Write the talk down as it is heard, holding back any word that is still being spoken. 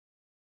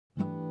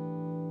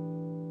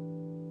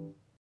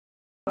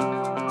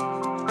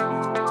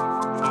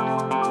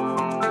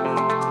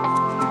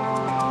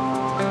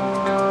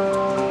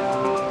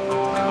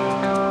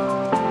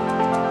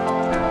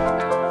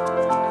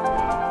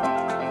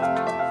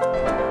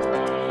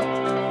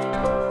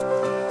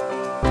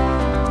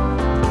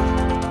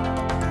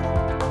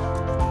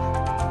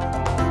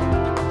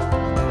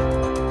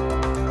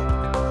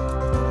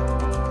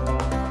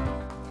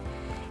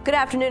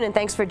afternoon and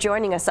thanks for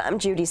joining us. I'm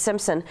Judy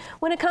Simpson.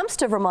 When it comes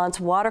to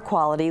Vermont's water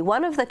quality,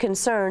 one of the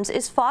concerns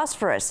is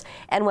phosphorus,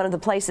 and one of the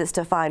places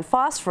to find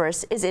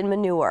phosphorus is in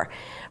manure.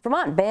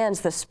 Vermont bans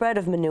the spread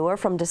of manure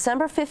from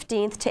December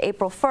 15th to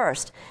April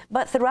 1st,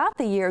 but throughout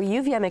the year,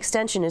 UVM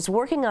Extension is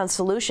working on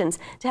solutions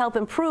to help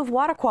improve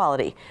water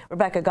quality.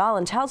 Rebecca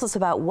Gollin tells us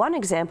about one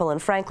example in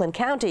Franklin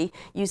County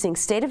using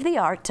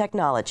state-of-the-art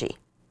technology.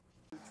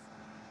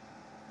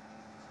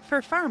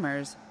 For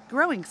farmers,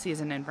 growing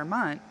season in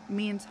Vermont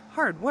means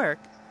hard work,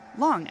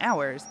 long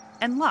hours,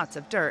 and lots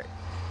of dirt.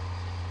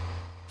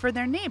 For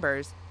their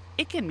neighbors,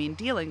 it can mean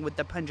dealing with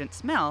the pungent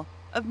smell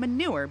of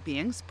manure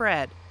being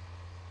spread.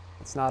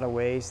 It's not a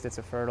waste, it's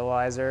a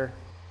fertilizer.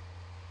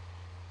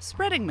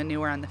 Spreading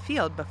manure on the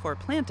field before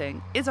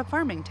planting is a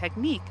farming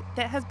technique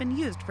that has been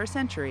used for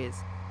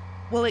centuries.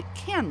 While it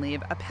can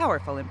leave a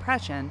powerful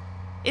impression,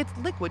 it's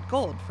liquid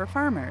gold for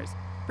farmers,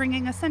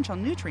 bringing essential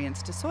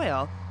nutrients to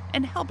soil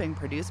and helping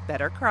produce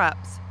better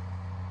crops.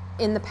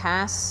 In the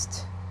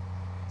past,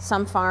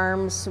 some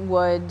farms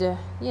would,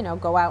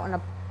 go out and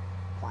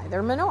apply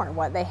their manure.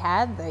 What they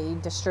had, they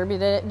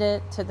distributed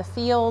it to the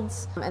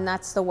fields, and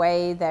that's the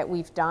way that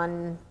we've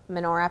done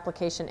manure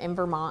application in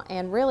Vermont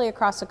and really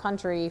across the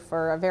country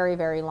for a very,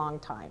 very long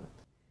time.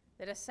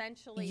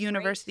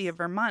 University of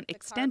Vermont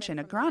Extension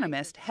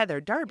agronomist Heather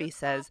Darby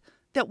says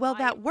that while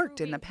that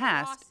worked in the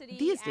past,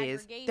 these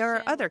days there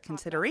are other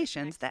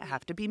considerations that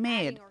have to be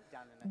made.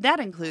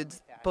 That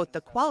includes both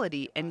the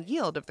quality and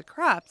yield of the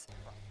crops,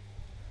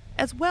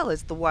 as well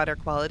as the water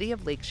quality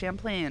of Lake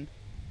Champlain.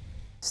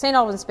 St.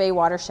 Albans Bay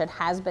watershed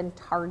has been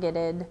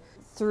targeted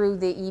through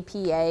the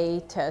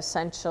EPA to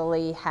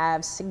essentially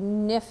have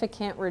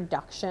significant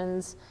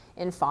reductions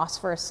in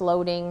phosphorus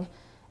loading,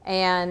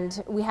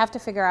 and we have to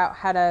figure out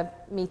how to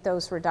meet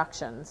those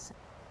reductions.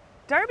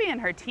 Darby and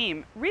her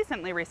team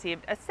recently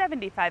received a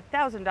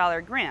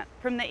 $75,000 grant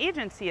from the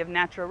Agency of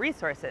Natural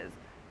Resources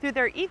through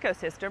their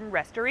Ecosystem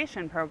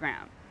Restoration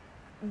Program.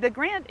 The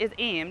grant is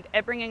aimed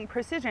at bringing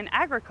precision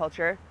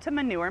agriculture to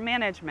manure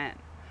management.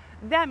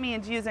 That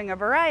means using a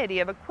variety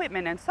of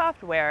equipment and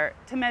software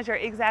to measure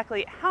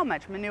exactly how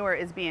much manure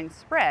is being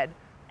spread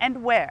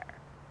and where.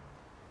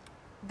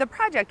 The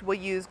project will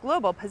use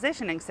Global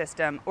Positioning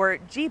System, or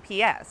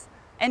GPS,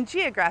 and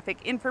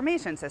Geographic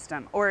Information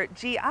System, or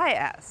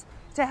GIS,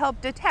 to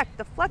help detect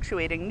the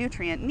fluctuating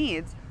nutrient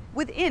needs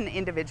within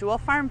individual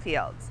farm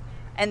fields,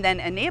 and then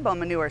enable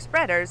manure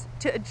spreaders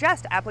to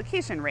adjust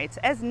application rates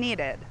as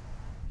needed.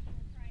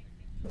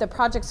 The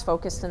project's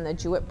focused in the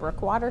Jewett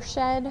Brook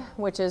watershed,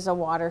 which is a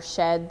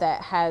watershed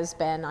that has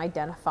been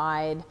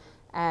identified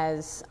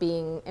as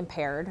being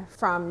impaired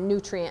from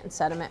nutrient and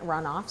sediment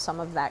runoff,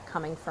 some of that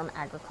coming from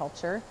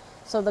agriculture.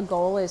 So the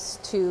goal is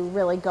to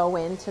really go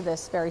into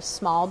this very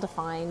small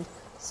defined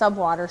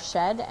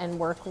sub-watershed and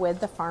work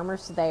with the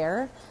farmers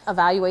there,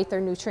 evaluate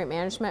their nutrient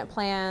management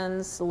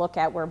plans, look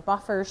at where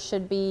buffers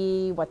should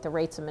be, what the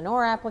rates of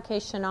manure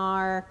application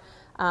are,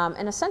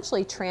 and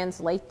essentially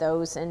translate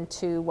those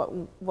into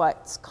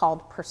what's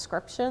called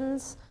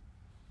prescriptions.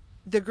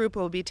 The group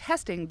will be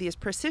testing these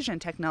precision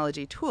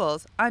technology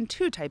tools on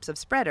 2 types of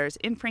spreaders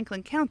in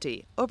Franklin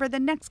County over the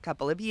next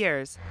couple of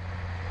years.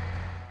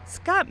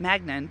 Scott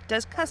Magnan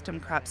does custom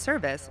crop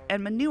service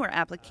and manure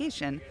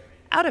application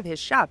out of his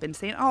shop in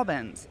St.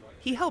 Albans.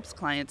 He helps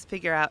clients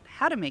figure out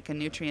how to make a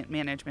nutrient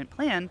management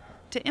plan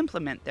to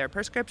implement their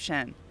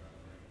prescription.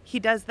 He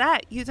does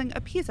that using a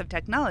piece of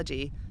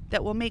technology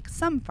that will make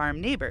some farm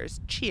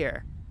neighbors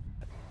cheer.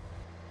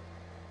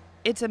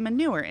 It's a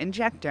manure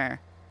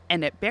injector,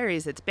 and it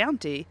buries its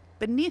bounty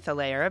beneath a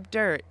layer of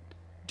dirt,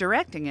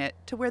 directing it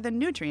to where the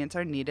nutrients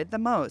are needed the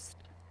most,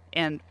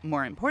 and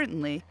more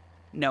importantly,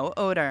 no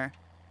odor.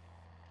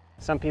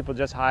 Some people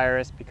just hire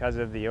us because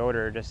of the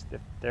odor, just if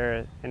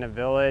they're in a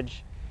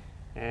village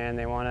and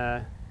they want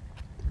to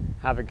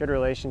have a good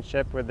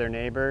relationship with their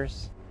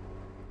neighbors.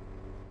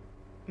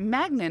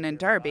 Magnan and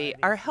Darby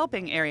are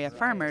helping area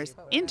farmers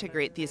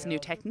integrate these new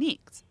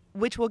techniques,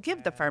 which will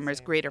give the farmers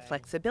greater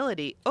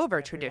flexibility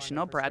over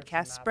traditional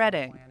broadcast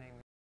spreading.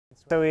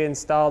 So we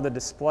installed a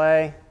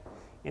display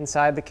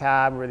inside the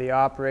cab where the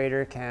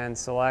operator can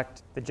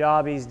select the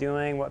job he's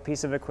doing, what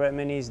piece of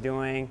equipment he's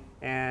doing,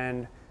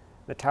 and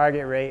the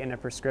target rate in a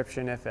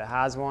prescription if it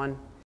has one.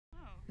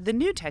 The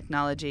new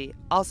technology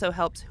also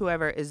helps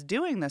whoever is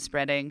doing the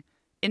spreading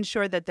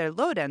ensure that their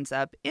load ends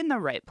up in the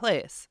right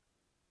place.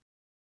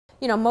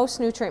 Most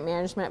nutrient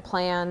management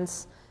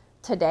plans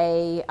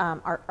today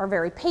are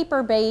very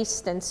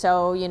paper-based, and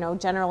so,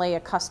 generally a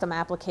custom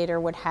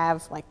applicator would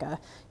have like a,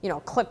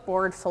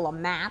 clipboard full of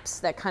maps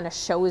that kind of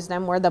shows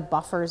them where the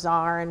buffers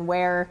are and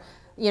where,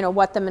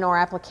 what the manure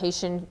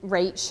application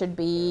rate should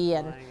be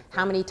and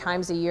how many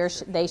times a year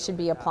they should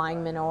be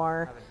applying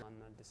manure.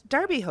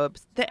 Darby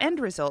hopes the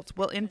end results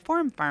will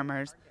inform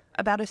farmers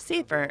about a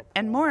safer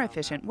and more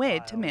efficient way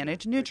to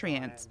manage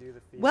nutrients,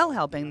 while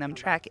helping them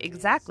track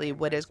exactly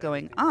what is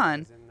going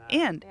on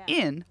and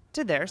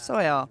into their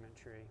soil.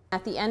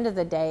 At the end of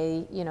the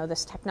day,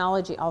 this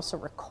technology also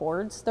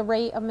records the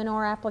rate of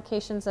manure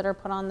applications that are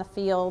put on the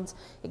fields.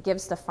 It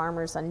gives the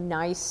farmers a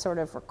nice sort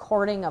of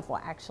recording of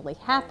what actually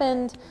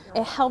happened.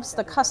 It helps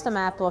the custom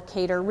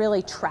applicator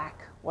really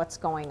track what's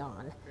going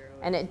on,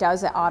 and it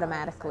does it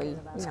automatically,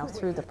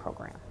 through the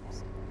program.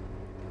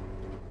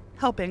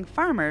 Helping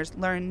farmers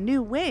learn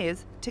new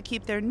ways to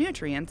keep their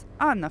nutrients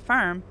on the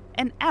farm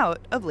and out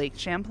of Lake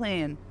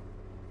Champlain.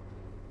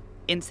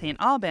 In St.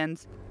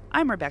 Albans,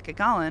 I'm Rebecca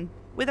Gollin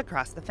with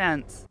Across the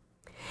Fence.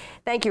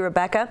 Thank you,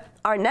 Rebecca.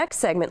 Our next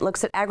segment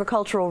looks at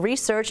agricultural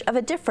research of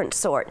a different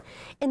sort.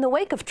 In the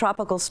wake of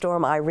Tropical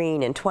Storm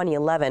Irene in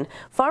 2011,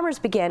 farmers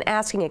began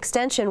asking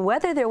Extension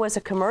whether there was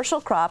a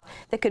commercial crop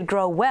that could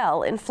grow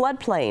well in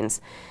floodplains.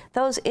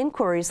 Those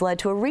inquiries led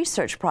to a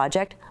research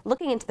project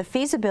looking into the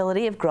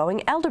feasibility of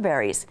growing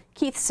elderberries.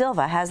 Keith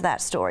Silva has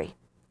that story.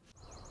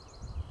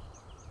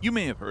 You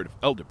may have heard of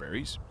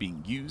elderberries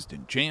being used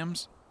in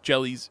jams,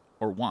 jellies,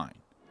 or wine.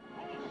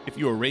 If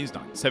you were raised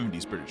on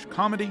 70s British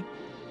comedy,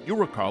 you'll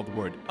recall the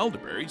word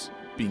elderberries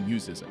being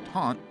used as a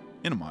taunt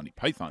in a Monty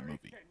Python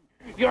movie.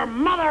 Your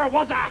mother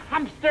was a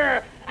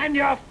hamster and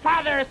your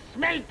father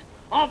smelt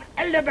of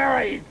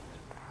elderberries.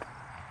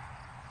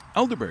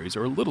 Elderberries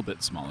are a little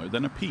bit smaller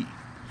than a pea.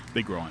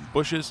 They grow on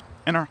bushes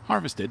and are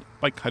harvested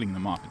by cutting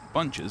them off in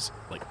bunches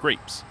like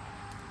grapes.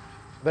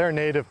 They're a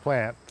native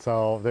plant,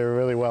 so they're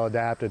really well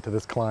adapted to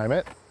this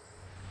climate.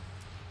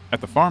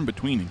 At the farm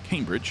between in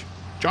Cambridge,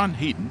 John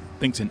Hayden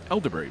thinks an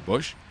elderberry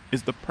bush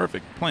is the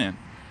perfect plant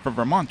for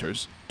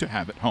Vermonters to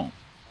have at home.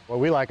 What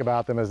we like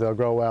about them is they'll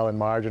grow well in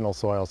marginal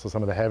soils, so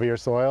some of the heavier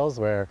soils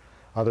where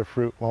other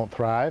fruit won't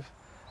thrive.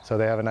 So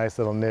they have a nice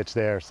little niche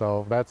there.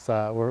 So that's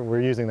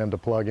we're using them to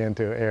plug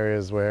into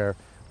areas where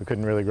we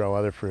couldn't really grow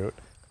other fruit.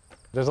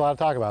 There's a lot of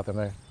talk about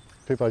them.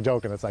 People are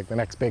joking it's like the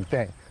next big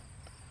thing.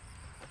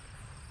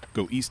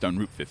 Go east on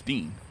Route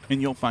 15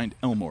 and you'll find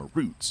Elmore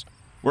Roots,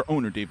 where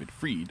owner David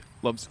Freed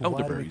loves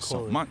elderberries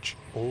so much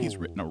he's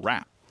written a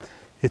rap.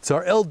 It's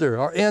our elder,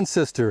 our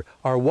ancestor,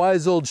 our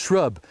wise old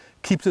shrub.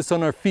 Keeps us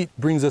on our feet,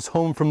 brings us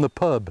home from the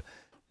pub.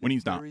 When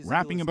he's not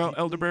rapping about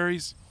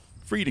elderberries,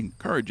 Freed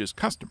encourages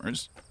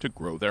customers to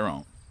grow their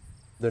own.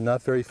 They're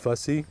not very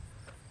fussy.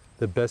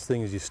 The best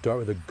thing is you start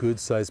with a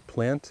good-sized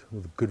plant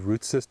with a good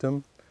root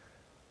system.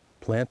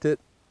 Plant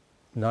it,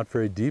 not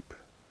very deep,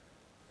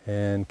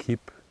 and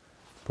keep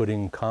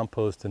putting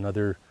compost and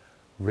other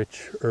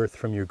rich earth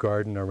from your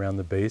garden around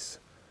the base.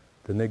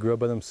 Then they grow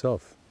by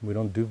themselves. We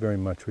don't do very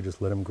much, we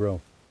just let them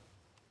grow.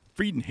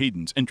 Freed and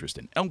Hayden's interest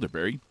in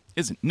elderberry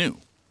isn't new.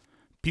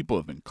 People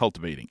have been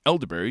cultivating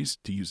elderberries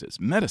to use as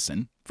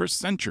medicine for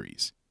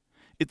centuries.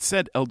 It's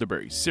said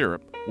elderberry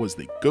syrup was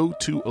the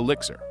go-to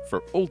elixir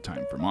for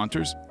old-time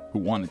Vermonters who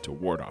wanted to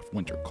ward off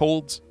winter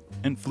colds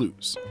and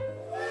flus.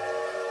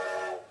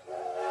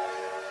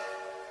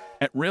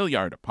 At Rail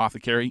Yard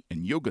Apothecary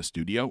and Yoga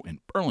Studio in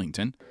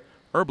Burlington,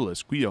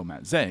 herbalist Guido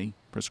Mazet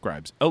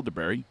prescribes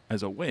elderberry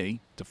as a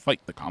way to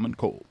fight the common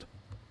cold.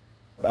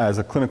 As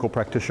a clinical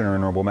practitioner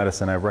in herbal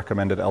medicine, I've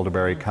recommended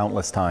elderberry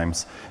countless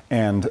times,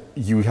 and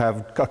you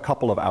have a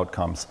couple of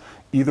outcomes.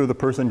 Either the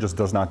person just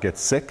does not get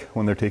sick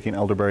when they're taking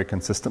elderberry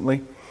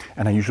consistently,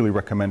 and I usually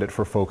recommend it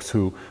for folks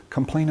who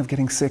complain of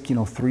getting sick,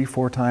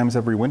 3-4 times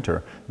every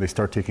winter. They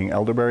start taking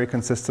elderberry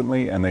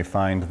consistently, and they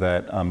find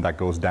that that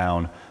goes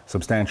down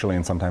substantially,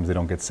 and sometimes they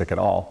don't get sick at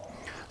all.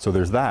 So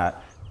there's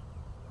that.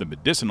 The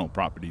medicinal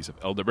properties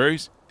of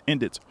elderberries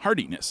and its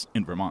hardiness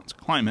in Vermont's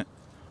climate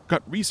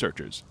got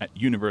researchers at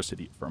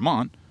University of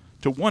Vermont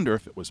to wonder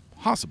if it was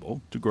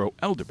possible to grow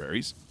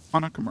elderberries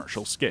on a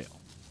commercial scale.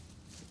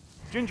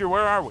 Ginger,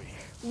 where are we?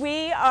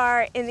 We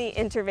are in the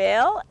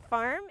Intervale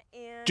farm.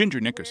 And Ginger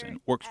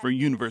Nickerson works for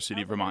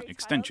University of Vermont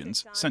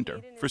Extension's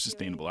Center for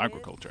Sustainable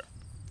Agriculture.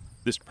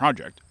 This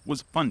project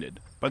was funded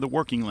by the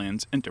Working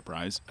Lands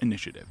Enterprise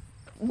Initiative.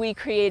 We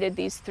created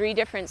these 3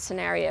 different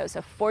scenarios,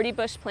 a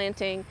 40-bush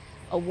planting,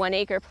 a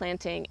 1-acre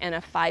planting, and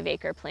a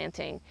 5-acre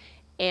planting,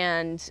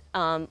 and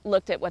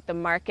looked at what the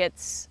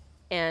markets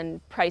and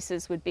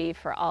prices would be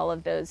for all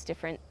of those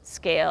different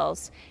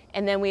scales.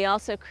 And then we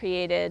also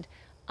created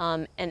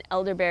an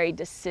elderberry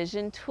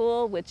decision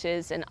tool, which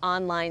is an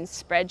online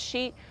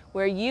spreadsheet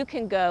where you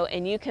can go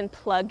and you can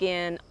plug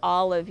in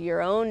all of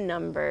your own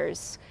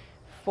numbers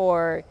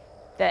for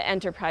the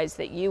enterprise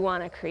that you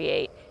want to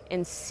create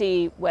and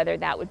see whether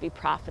that would be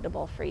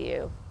profitable for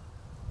you.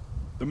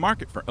 The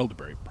market for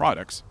elderberry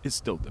products is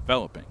still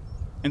developing,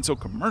 and so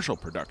commercial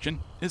production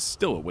is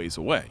still a ways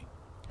away.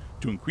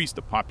 To increase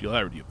the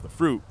popularity of the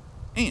fruit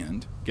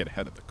and get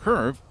ahead of the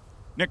curve,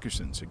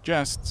 Nickerson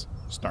suggests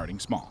starting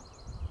small.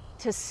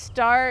 To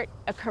start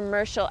a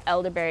commercial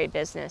elderberry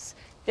business,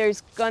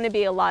 there's going to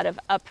be a lot of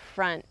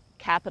upfront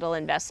capital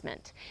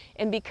investment.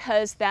 And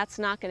because that's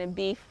not going to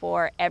be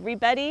for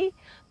everybody,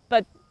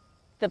 but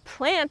the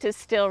plant is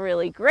still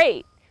really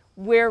great,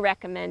 we're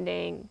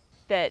recommending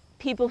that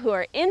people who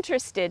are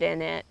interested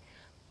in it,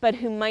 but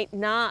who might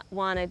not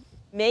want to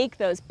make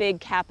those big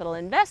capital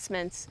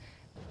investments,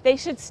 they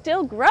should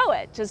still grow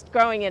it, just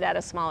growing it at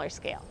a smaller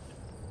scale.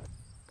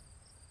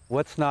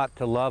 What's not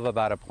to love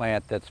about a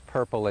plant that's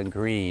purple and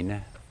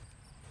green,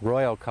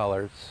 royal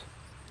colors,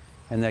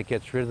 and that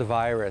gets rid of the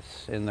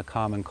virus in the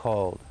common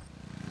cold?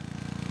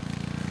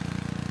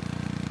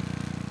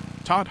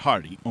 Todd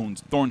Hardy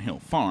owns Thornhill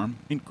Farm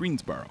in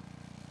Greensboro.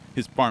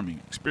 His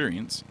farming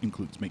experience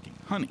includes making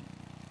honey.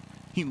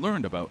 He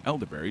learned about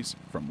elderberries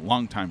from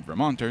longtime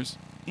Vermonters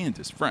and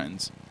his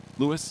friends,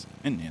 Lewis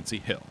and Nancy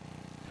Hill.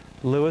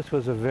 Lewis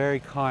was a very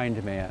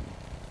kind man.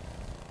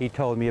 He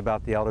told me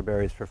about the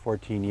elderberries for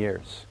 14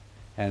 years,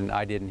 and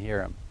I didn't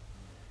hear him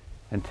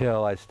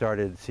until I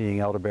started seeing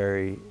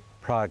elderberry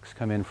products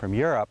come in from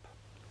Europe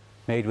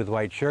made with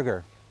white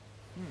sugar.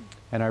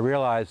 And I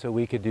realized that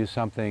we could do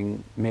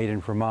something made in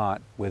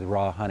Vermont with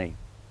raw honey.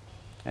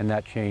 And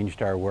that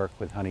changed our work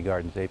with Honey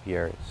Gardens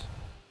apiaries.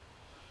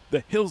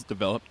 The Hills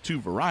developed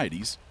 2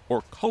 varieties,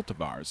 or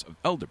cultivars, of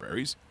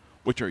elderberries,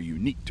 which are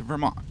unique to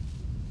Vermont,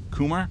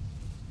 Kumar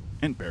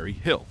and Berry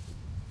Hill.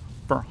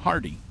 For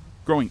Hardy,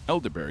 growing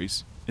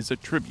elderberries is a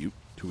tribute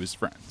to his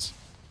friends.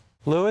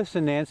 Lewis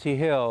and Nancy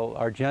Hill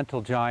are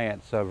gentle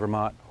giants of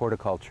Vermont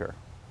horticulture.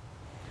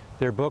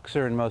 Their books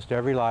are in most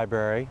every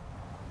library.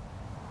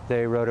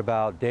 They wrote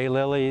about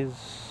daylilies,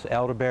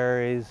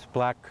 elderberries,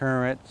 black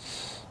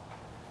currants,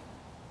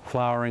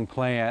 flowering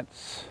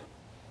plants,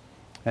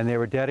 and they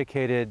were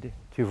dedicated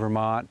to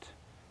Vermont,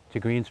 to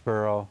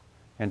Greensboro,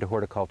 and to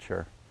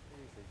horticulture.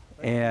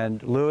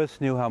 And Lewis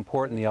knew how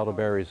important the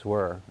elderberries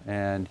were,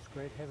 and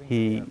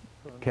he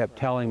kept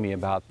telling me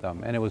about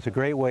them. And it was a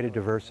great way to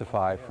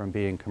diversify from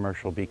being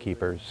commercial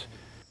beekeepers.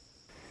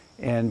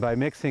 And by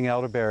mixing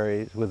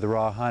elderberries with the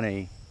raw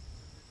honey,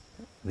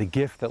 the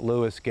gift that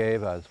Lewis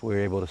gave us, we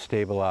were able to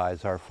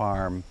stabilize our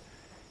farm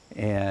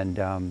and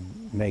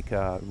make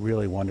a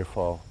really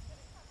wonderful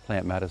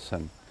plant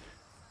medicine.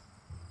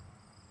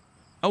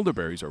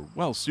 Elderberries are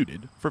well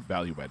suited for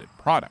value-added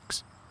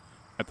products.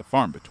 At the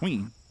farm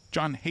between,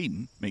 John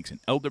Hayden makes an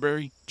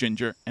elderberry,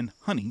 ginger, and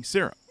honey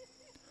syrup.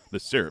 The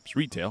syrups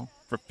retail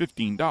for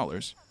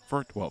 $15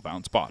 for a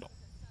 12-ounce bottle.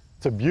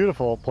 It's a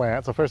beautiful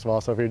plant. So first of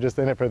all, so if you're just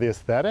in it for the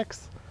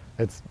aesthetics,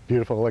 it's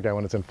beautiful to look at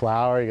when it's in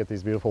flower. You get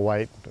these beautiful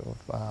white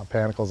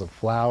panicles of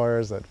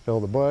flowers that fill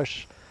the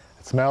bush.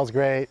 It smells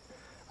great.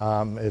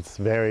 It's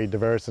very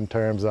diverse in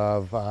terms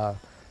of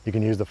you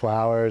can use the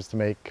flowers to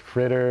make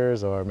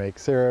fritters or make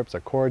syrups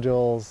or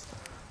cordials,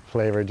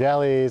 flavor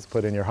jellies,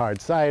 put in your hard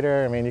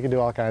cider. I mean, you can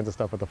do all kinds of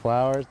stuff with the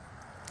flowers.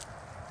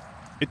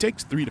 It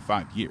takes 3 to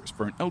 5 years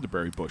for an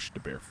elderberry bush to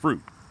bear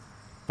fruit.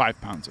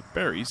 5 pounds of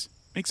berries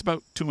makes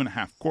about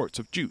 2.5 quarts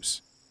of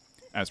juice.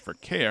 As for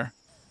care,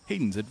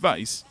 Hayden's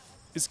advice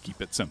is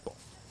keep it simple.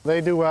 They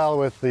do well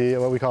with the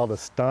what we call the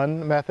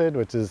stun method,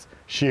 which is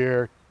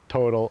sheer,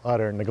 total,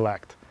 utter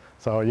neglect.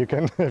 So you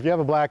can, if you have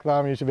a black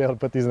thumb, you should be able to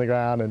put these in the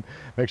ground and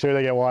make sure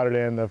they get watered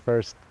in the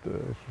first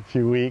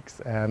few weeks,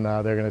 and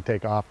they're going to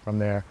take off from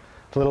there.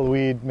 It's a little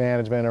weed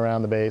management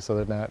around the base so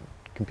they're not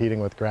competing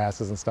with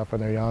grasses and stuff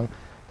when they're young.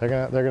 They're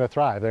gonna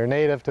thrive. They're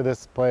native to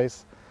this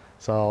place,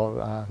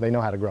 so they know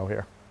how to grow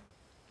here.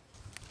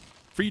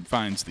 Freed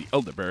finds the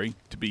elderberry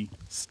to be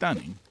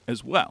stunning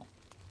as well,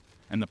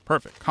 and the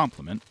perfect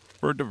complement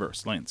for a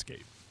diverse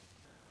landscape.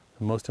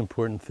 The most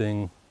important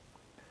thing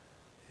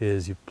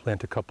is you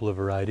plant a couple of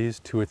varieties,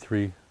 2 or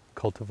 3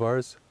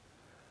 cultivars,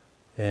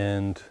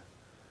 and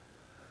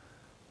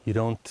you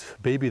don't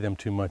baby them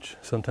too much.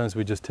 Sometimes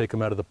we just take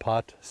them out of the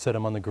pot, set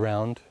them on the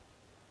ground,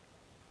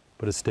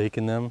 put a stake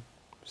in them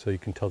so you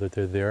can tell that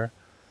they're there,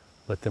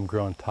 let them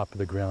grow on top of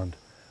the ground.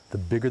 The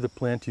bigger the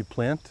plant you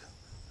plant,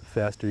 the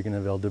faster you can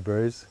have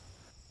elderberries.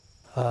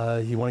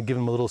 You want to give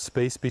them a little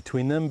space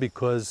between them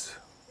because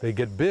they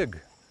get big.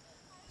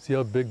 See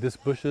how big this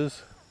bush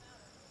is?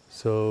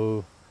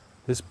 So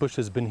this bush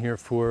has been here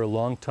for a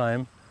long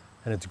time,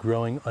 and it's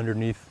growing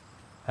underneath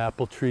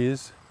apple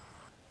trees,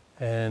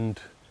 and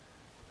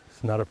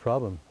it's not a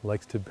problem. It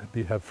likes to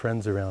have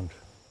friends around.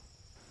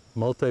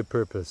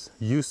 Multi-purpose,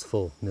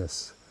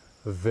 usefulness,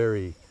 a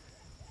very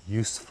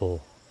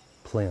useful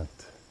plant.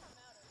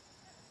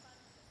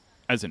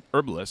 As an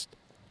herbalist,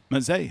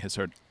 Mazet has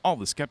heard all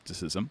the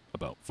skepticism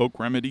about folk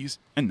remedies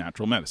and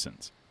natural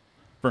medicines.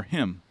 For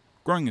him,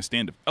 growing a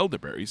stand of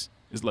elderberries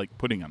is like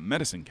putting a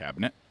medicine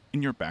cabinet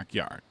in your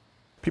backyard.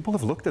 People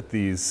have looked at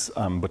these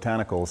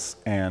botanicals,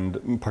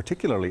 and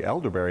particularly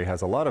elderberry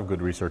has a lot of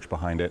good research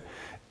behind it,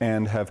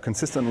 and have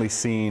consistently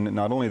seen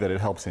not only that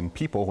it helps in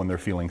people when they're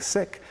feeling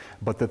sick,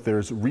 but that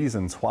there's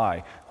reasons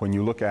why. When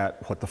you look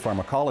at what the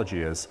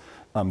pharmacology is,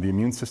 the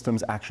immune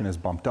system's action is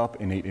bumped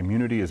up, innate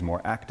immunity is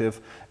more active,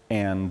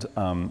 and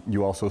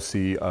you also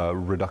see a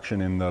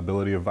reduction in the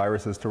ability of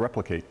viruses to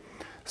replicate.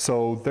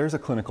 So there's a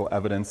clinical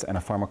evidence and a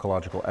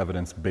pharmacological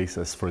evidence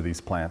basis for these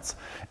plants.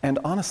 And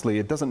honestly,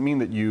 it doesn't mean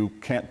that you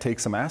can't take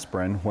some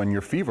aspirin when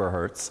your fever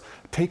hurts.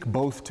 Take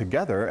both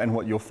together, and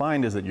what you'll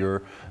find is that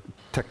your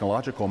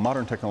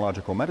modern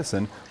technological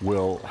medicine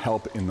will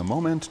help in the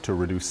moment to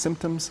reduce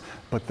symptoms,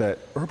 but that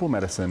herbal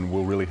medicine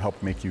will really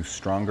help make you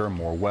stronger,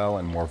 more well,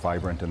 and more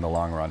vibrant in the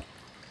long run.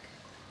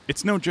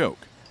 It's no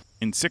joke.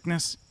 In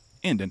sickness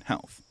and in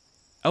health,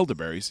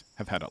 elderberries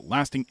have had a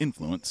lasting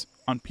influence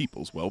on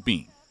people's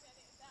well-being.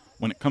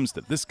 When it comes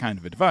to this kind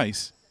of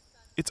advice,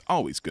 it's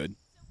always good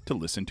to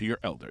listen to your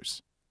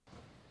elders.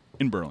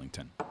 In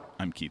Burlington,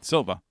 I'm Keith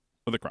Silva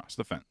with Across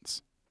the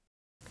Fence.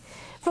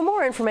 For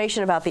more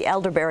information about the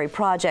Elderberry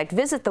project,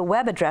 visit the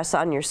web address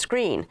on your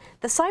screen.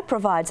 The site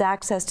provides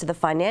access to the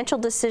Financial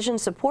Decision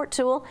Support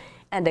Tool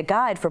and a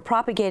guide for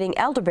propagating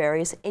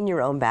elderberries in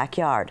your own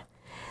backyard.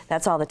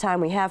 That's all the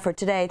time we have for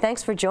today.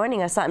 Thanks for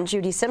joining us. I'm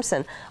Judy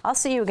Simpson. I'll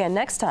see you again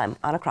next time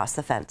on Across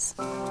the Fence.